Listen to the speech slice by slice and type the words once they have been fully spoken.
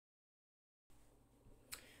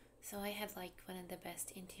So I had like one of the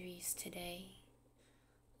best interviews today.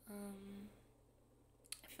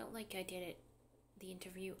 I felt like I did the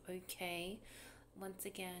interview okay. Once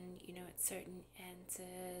again, it's certain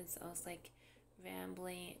answers. I was like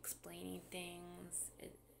rambling, explaining things,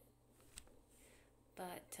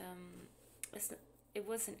 but it's it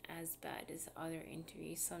wasn't as bad as other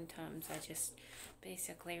interviews. Sometimes I just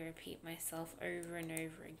basically repeat myself over and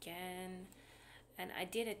over again. And I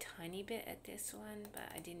did a tiny bit at this one, but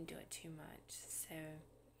I didn't do it too much. So,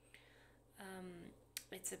 um,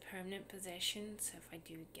 it's a permanent position. So if I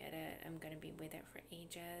do get it, I'm gonna be with it for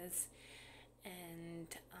ages, and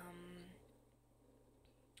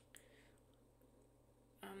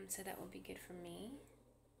so that will be good for me.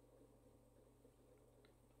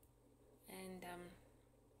 And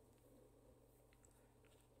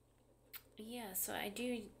yeah, so I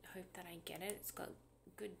do hope that I get it. It's got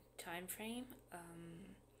good time frame.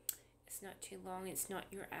 It's not too long. It's not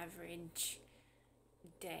your average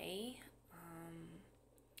day.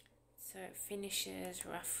 So it finishes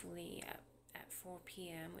roughly at 4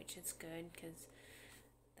 p.m., which is good because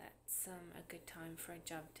that's a good time for a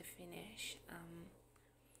job to finish.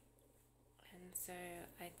 And so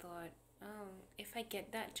I thought, oh, if I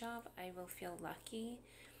get that job, I will feel lucky,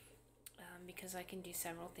 because I can do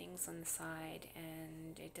several things on the side,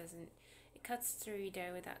 and it cuts through your day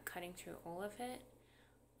without cutting through all of it.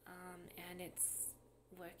 And it's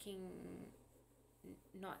working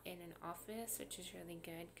not in an office, which is really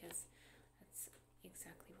good because that's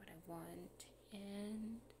exactly what I want.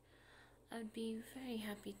 And I'd be very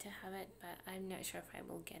happy to have it, but I'm not sure if I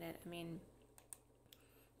will get it. I mean,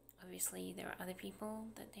 obviously there are other people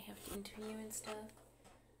that they have to interview and stuff.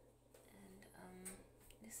 And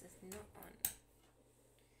this is not on.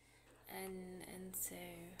 And so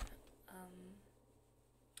um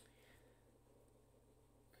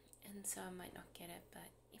and so I might not get it, but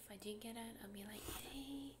if I do get it, I'll be like,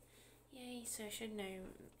 hey, yay. So I should know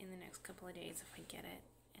in the next couple of days if I get it.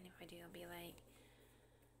 And if I do, I'll be like,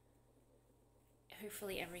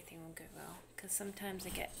 hopefully everything will go well. Because sometimes I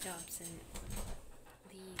get jobs and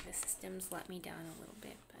the systems let me down a little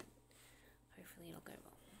bit, but hopefully it'll go well.